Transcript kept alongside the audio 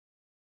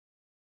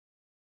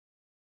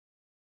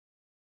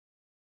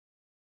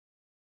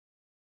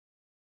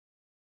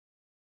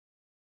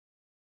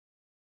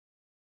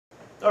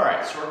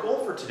Alright, so our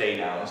goal for today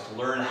now is to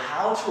learn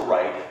how to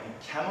write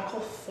the chemical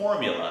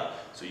formula,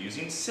 so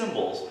using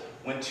symbols,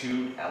 when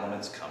two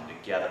elements come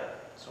together.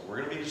 So we're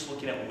going to be just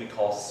looking at what we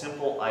call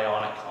simple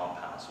ionic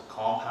compounds, so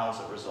compounds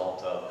that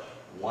result of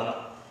one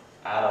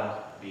atom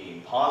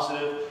being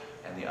positive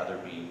and the other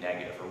being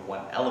negative, or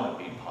one element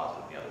being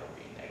positive and the other one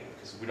being negative,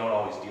 because we don't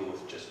always deal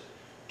with just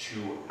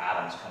two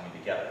atoms coming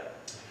together.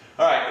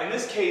 Alright, in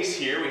this case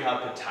here we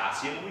have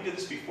potassium. We did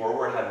this before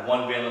where it had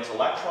one valence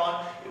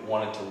electron. It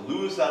wanted to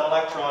lose that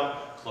electron.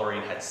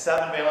 Chlorine had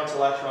 7 valence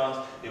electrons.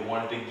 It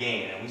wanted to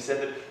gain. And we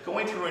said that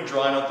going through and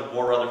drawing out the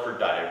Bohr-Rutherford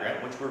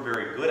diagram, which we're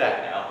very good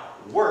at now,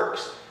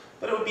 works,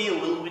 but it would be a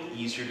little bit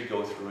easier to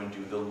go through and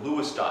do the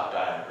Lewis dot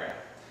diagram.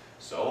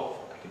 So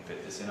I can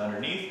fit this in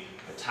underneath.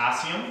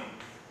 Potassium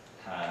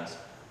has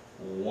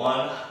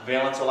 1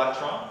 valence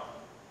electron.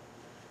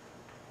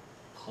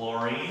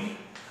 Chlorine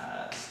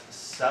has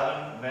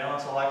 7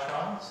 valence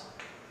electrons,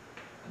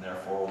 and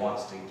therefore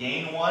wants to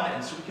gain 1.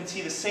 And so we can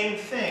see the same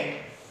thing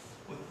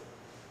with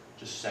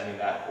just sending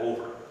that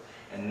over.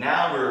 And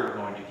now we're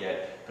going to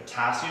get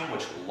potassium,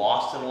 which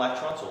lost an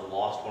electron, so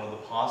lost one of the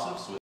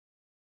positives. So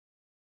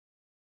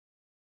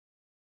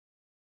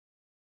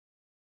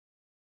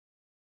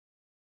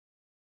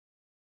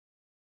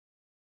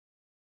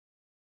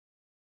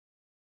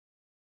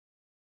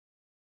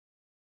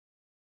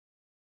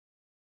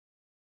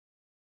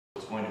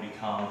it's going to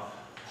become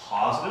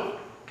positive,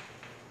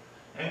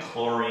 and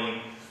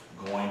chlorine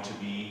going to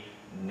be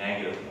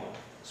 -1.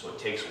 So it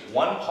takes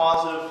 1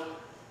 positive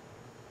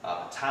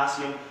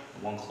potassium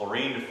and 1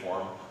 chlorine to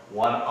form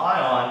 1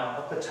 ion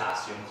of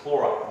potassium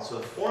chloride. And so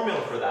the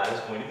formula for that is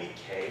going to be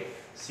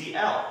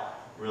KCl,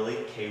 really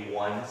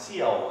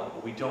K1Cl1,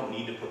 but we don't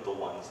need to put the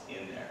 1s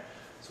in there.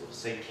 So we'll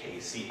say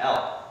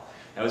KCl.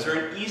 Now, is there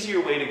an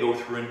easier way to go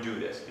through and do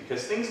this?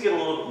 Because things get a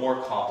little bit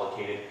more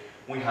complicated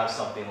when we have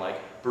something like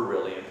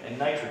beryllium and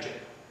nitrogen.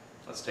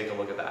 Let's take a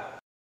look at that.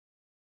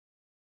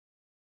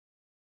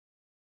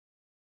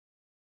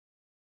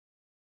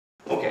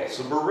 Okay,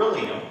 so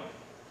beryllium,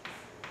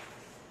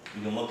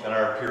 we can look at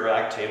our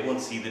periodic table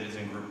and see that it's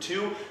in group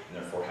 2, and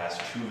therefore has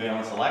 2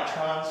 valence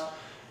electrons.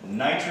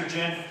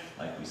 Nitrogen,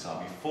 like we saw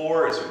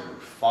before, is in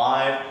group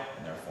 5,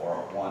 and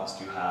therefore it wants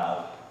to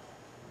have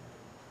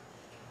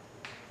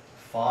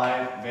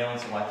 5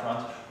 valence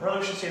electrons, or rather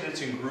we should say that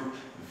it's in group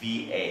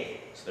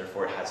VA, so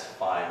therefore it has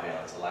 5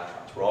 valence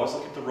electrons. We're always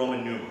looking at the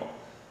Roman numeral.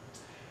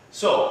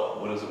 So,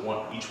 what does it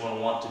want? Each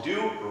one want to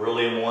do?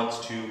 Beryllium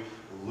wants to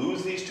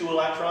lose these 2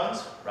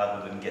 electrons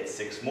rather than get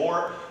 6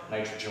 more.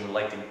 Nitrogen would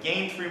like to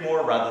gain 3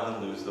 more rather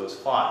than lose those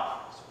 5.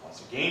 So it wants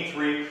to gain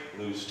 3,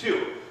 lose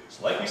 2.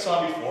 So like we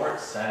saw before, it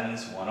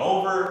sends 1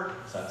 over,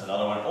 sends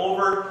another 1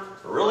 over.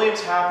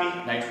 Beryllium's happy,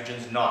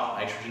 nitrogen's not.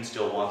 Nitrogen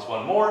still wants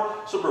 1 more,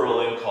 so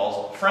beryllium calls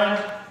up a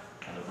friend,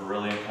 and the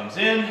beryllium comes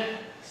in,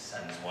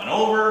 sends 1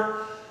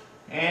 over,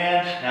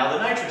 and now the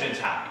nitrogen's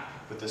happy.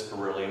 But this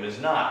beryllium is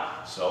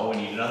not. So we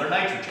need another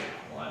nitrogen.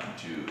 1,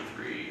 2,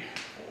 3,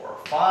 4,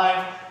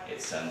 5.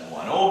 It sends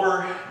 1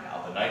 over.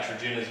 Now the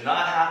nitrogen is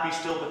not happy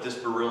still, but this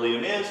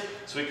beryllium is.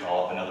 So we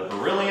call up another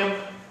beryllium.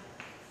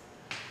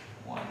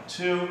 1,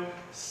 2.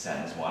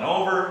 Sends 1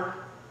 over.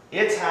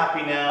 It's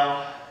happy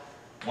now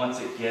once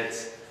it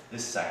gets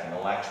this second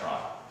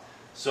electron.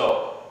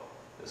 So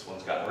this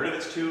one's gotten rid of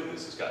its 2.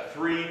 This has got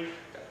 3.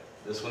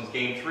 This one's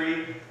gained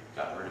 3.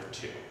 Gotten rid of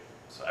 2.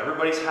 So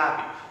everybody's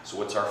happy. So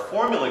what's our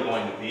formula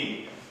going to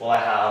be? Well, I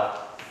have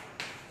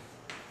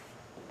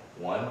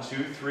 1,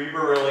 2, 3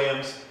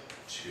 berylliums,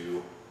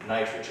 2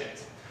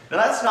 nitrogens. Now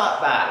that's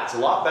not bad. It's a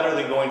lot better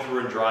than going through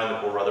and drawing the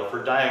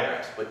Bohr-Rutherford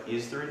diagrams. But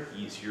is there an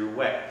easier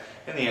way?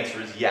 And the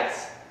answer is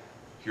yes.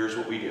 Here's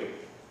what we do.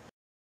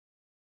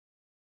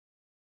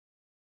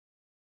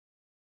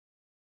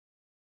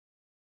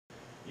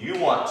 You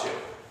want to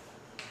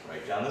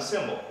write down the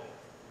symbol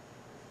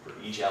for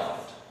each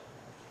element.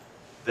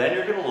 Then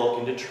you're going to look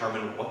and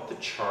determine what the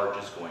charge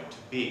is going to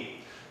be.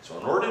 So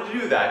in order to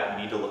do that,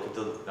 you need to look at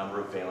the number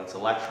of valence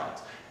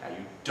electrons. Now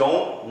you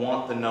don't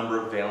want the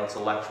number of valence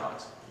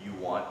electrons. You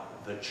want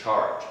the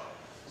charge.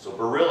 So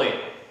beryllium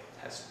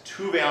has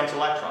 2 valence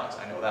electrons.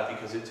 I know that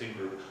because it's in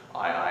group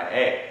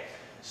IIA.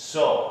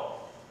 So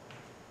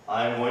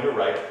I'm going to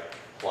write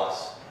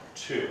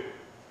 +2.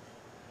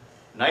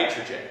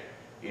 Nitrogen,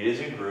 it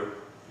is in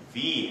group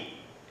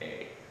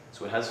VA.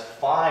 So it has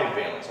 5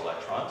 valence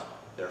electrons.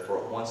 Therefore,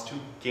 it wants to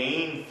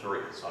gain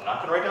 3. So I'm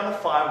not going to write down the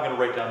 5, I'm going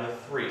to write down the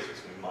 3. So it's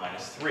going to be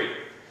 -3.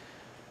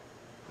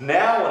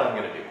 Now what I'm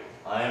going to do,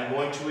 I am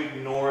going to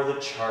ignore the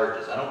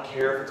charges. I don't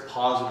care if it's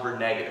positive or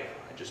negative.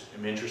 I just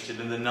am interested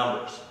in the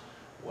numbers.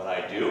 What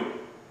I do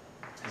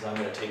is I'm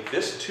going to take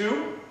this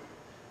 2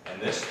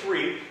 and this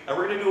 3, and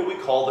we're going to do what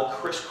we call the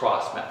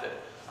crisscross method.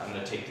 I'm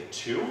going to take the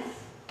 2,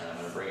 and I'm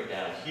going to bring it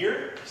down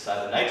here beside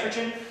the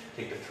nitrogen,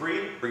 take the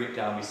 3, bring it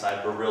down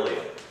beside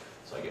beryllium.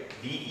 So I get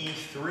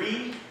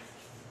Be3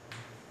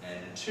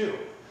 and 2.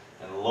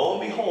 And lo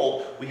and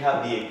behold, we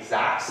have the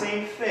exact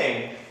same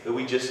thing that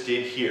we just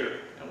did here.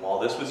 And while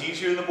this was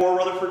easier than the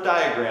Bohr-Rutherford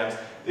diagrams,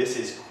 this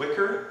is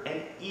quicker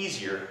and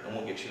easier and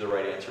will get you the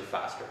right answer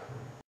faster.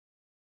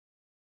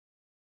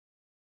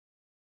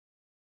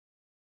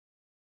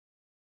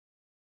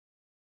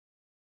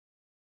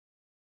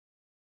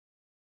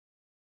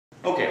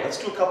 Okay, let's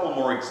do a couple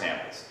more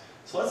examples.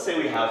 So let's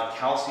say we have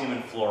calcium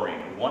and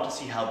fluorine. We want to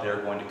see how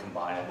they're going to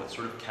combine and what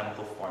sort of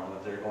chemical formula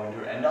they're going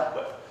to end up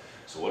with.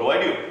 So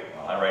what do?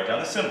 Well, I write down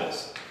the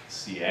symbols.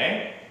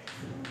 Ca,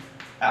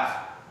 F.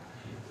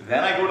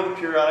 Then I go to the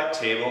periodic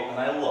table and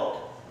I look.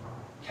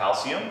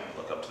 Calcium,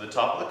 look up to the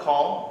top of the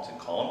column. It's in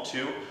column 2.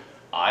 II,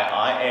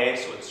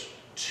 so it's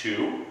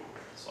 2.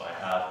 So I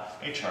have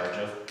a charge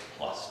of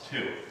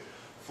 +2.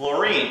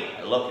 Fluorine,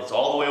 I look, it's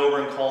all the way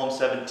over in column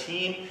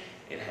 17.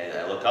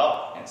 I look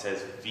up and it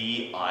says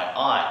VII,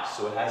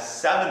 so it has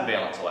 7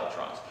 valence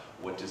electrons.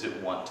 What does it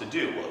want to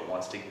do? Well, it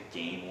wants to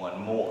gain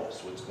 1 more,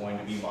 so it's going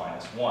to be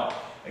 -1.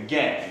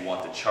 Again, we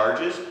want the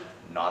charges,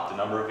 not the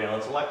number of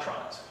valence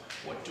electrons.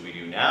 What do we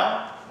do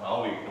now?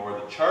 Well, we ignore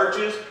the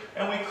charges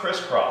and we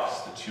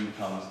crisscross. The 2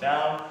 comes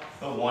down,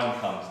 the 1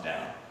 comes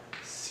down.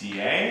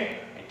 Ca,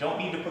 I don't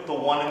need to put the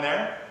 1 in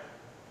there.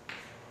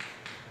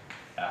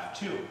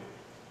 F2,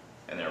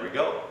 and there we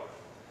go.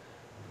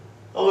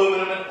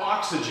 Aluminum and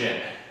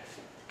oxygen.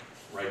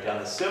 Write down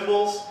the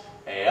symbols,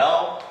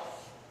 Al,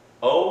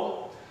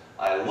 O.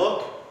 I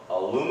look,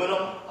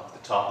 aluminum up the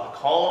top of the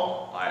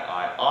column,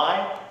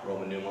 III,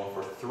 Roman numeral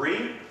for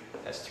 3.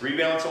 Has 3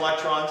 valence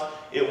electrons.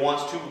 It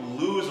wants to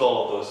lose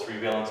all of those 3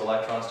 valence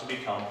electrons to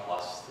become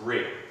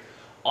 +3.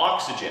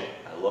 Oxygen,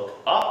 I look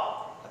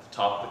up at the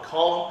top of the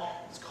column.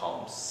 It's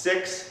column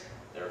 6,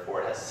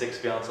 therefore it has 6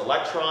 valence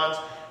electrons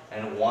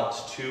and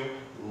wants to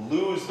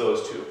lose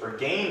those 2, or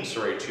gain,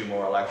 sorry, 2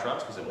 more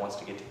electrons because it wants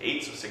to get to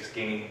 8, so 6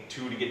 gaining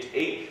 2 to get to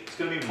 8, it's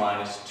going to be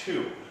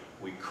 -2.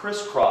 We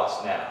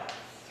crisscross now.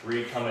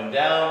 3 coming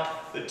down,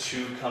 the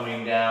 2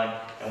 coming down,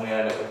 and we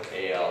end up with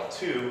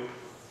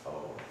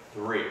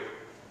Al2O3.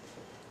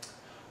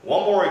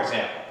 One more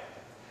example.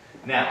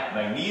 Now,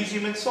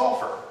 magnesium and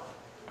sulfur.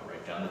 I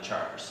write down the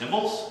charge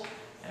symbols,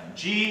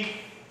 Mg,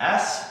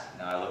 S.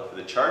 Now I look for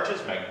the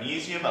charges.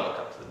 Magnesium, I look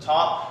up to the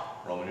top.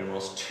 Roman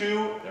numerals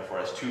 2, therefore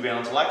it has 2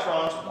 valence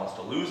electrons. It wants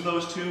to lose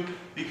those 2,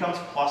 becomes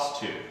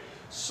 +2.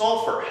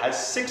 Sulfur has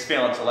 6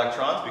 valence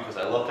electrons because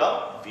I look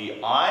up,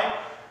 Vi,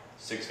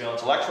 6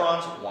 valence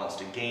electrons, wants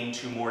to gain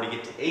 2 more to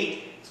get to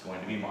 8. It's going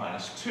to be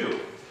 -2.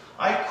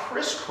 I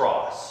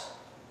crisscross.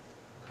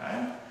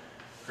 Okay?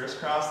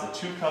 Crisscross, the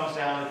 2 comes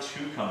down, the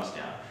 2 comes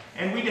down.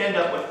 And we'd end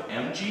up with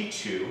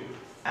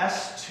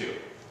Mg2S2.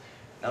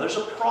 Now there's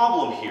a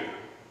problem here.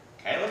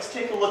 Okay, let's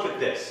take a look at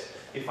this.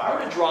 If I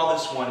were to draw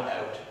this one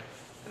out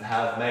and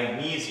have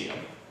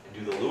magnesium and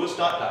do the Lewis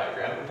dot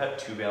diagram, it would have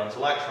 2 valence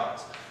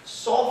electrons.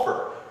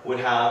 Sulfur would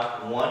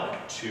have 1,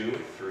 2,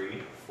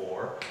 3,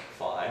 4,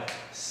 5,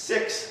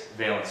 6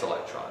 valence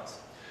electrons.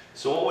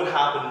 So what would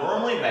happen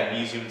normally?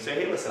 Magnesium would say,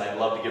 hey, listen, I'd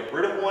love to get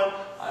rid of 1.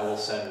 I will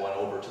send 1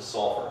 over to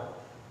sulfur.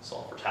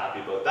 Sulfur's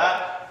happy about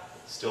that.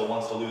 Still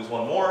wants to lose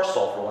 1 more.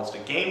 Sulfur wants to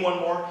gain 1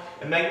 more.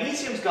 And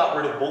magnesium's got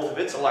rid of both of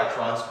its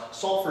electrons.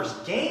 Sulfur's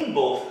gained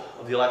both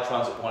of the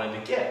electrons it wanted to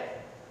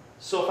get.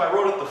 So if I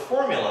wrote out the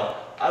formula,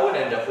 I would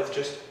end up with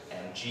just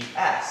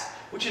Mgs,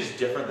 which is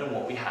different than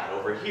what we had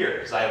over here,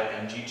 because I have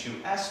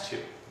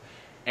Mg2S2.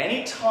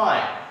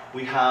 Anytime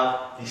we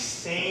have the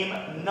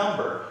same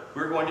number,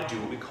 we're going to do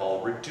what we call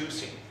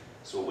reducing.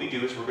 So what we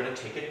do is we're going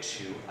to take a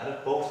 2 out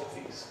of both of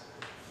these.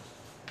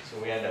 So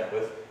we end up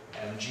with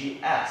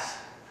Mgs.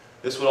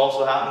 This would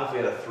also happen if we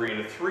had a 3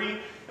 and a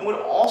 3, and would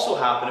also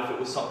happen if it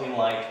was something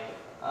like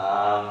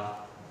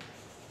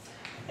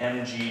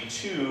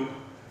Mg2,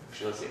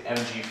 actually let's say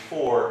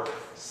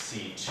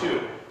Mg4C2,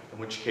 in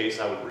which case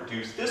I would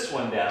reduce this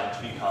one down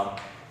to become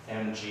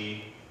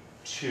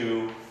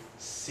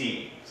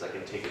Mg2C, because I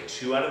can take a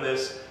 2 out of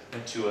this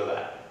and 2 of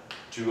that.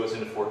 2 goes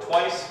into 4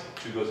 twice,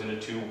 2 goes into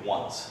 2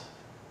 once.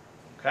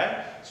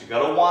 Okay? So you've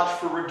got to watch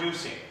for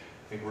reducing.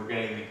 I think we're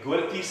going to be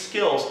good at these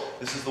skills.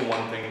 This is the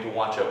one thing to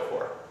watch out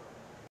for.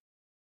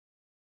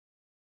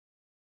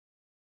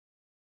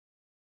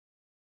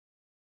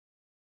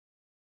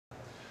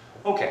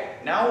 Okay,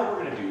 now what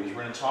we're going to do is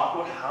we're going to talk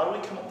about how do we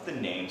come up with the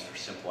names for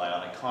simple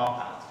ionic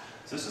compounds.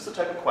 So this is the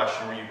type of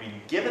question where you've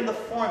been given the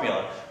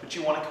formula, but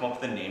you want to come up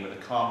with the name of the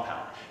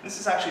compound. And this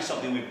is actually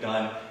something we've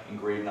done in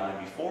grade 9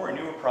 before, and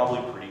you were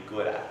probably pretty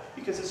good at,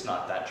 because it's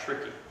not that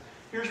tricky.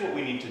 Here's what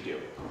we need to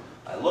do.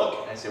 I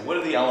look and I say, what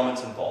are the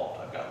elements involved?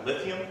 I've got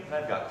lithium and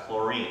I've got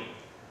chlorine.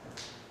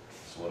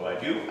 So what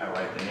do? I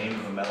write the name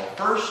of the metal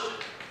first,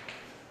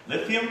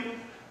 lithium.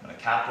 I'm going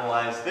to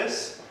capitalize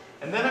this.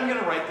 And then I'm going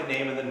to write the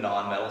name of the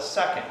nonmetal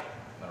second.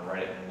 I'm going to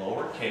write it in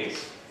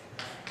lowercase.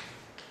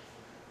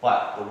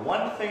 But the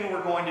one thing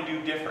we're going to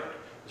do different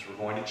is we're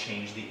going to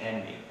change the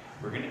ending.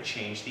 We're going to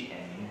change the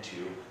ending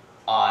to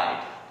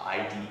ide,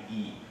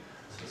 I-D-E.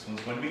 So this one's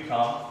going to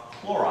become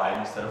chloride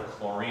instead of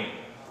chlorine.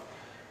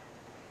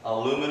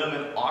 Aluminum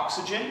and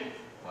oxygen.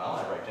 Well,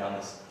 I write down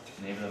this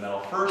name of the metal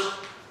first.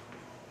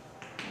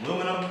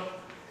 Aluminum.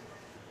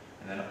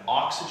 And then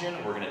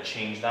oxygen, we're going to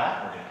change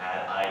that. We're going to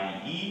add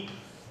I-D-E.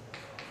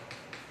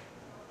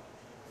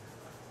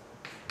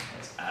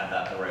 Let's add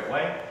that the right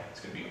way. It's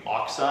going to be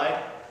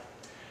oxide.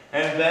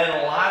 And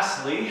then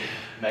lastly,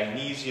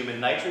 magnesium and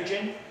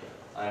nitrogen.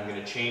 I'm going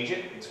to change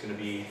it. It's going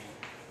to be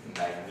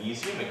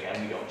Magnesium,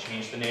 again, we don't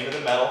change the name of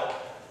the metal.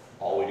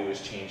 All we do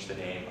is change the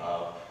name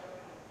of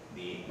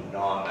the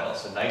non-metal.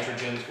 So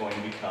nitrogen is going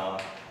to become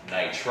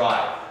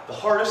nitride. The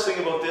hardest thing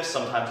about this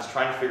sometimes is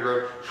trying to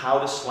figure out how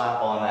to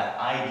slap on that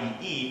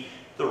IDE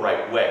the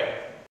right way.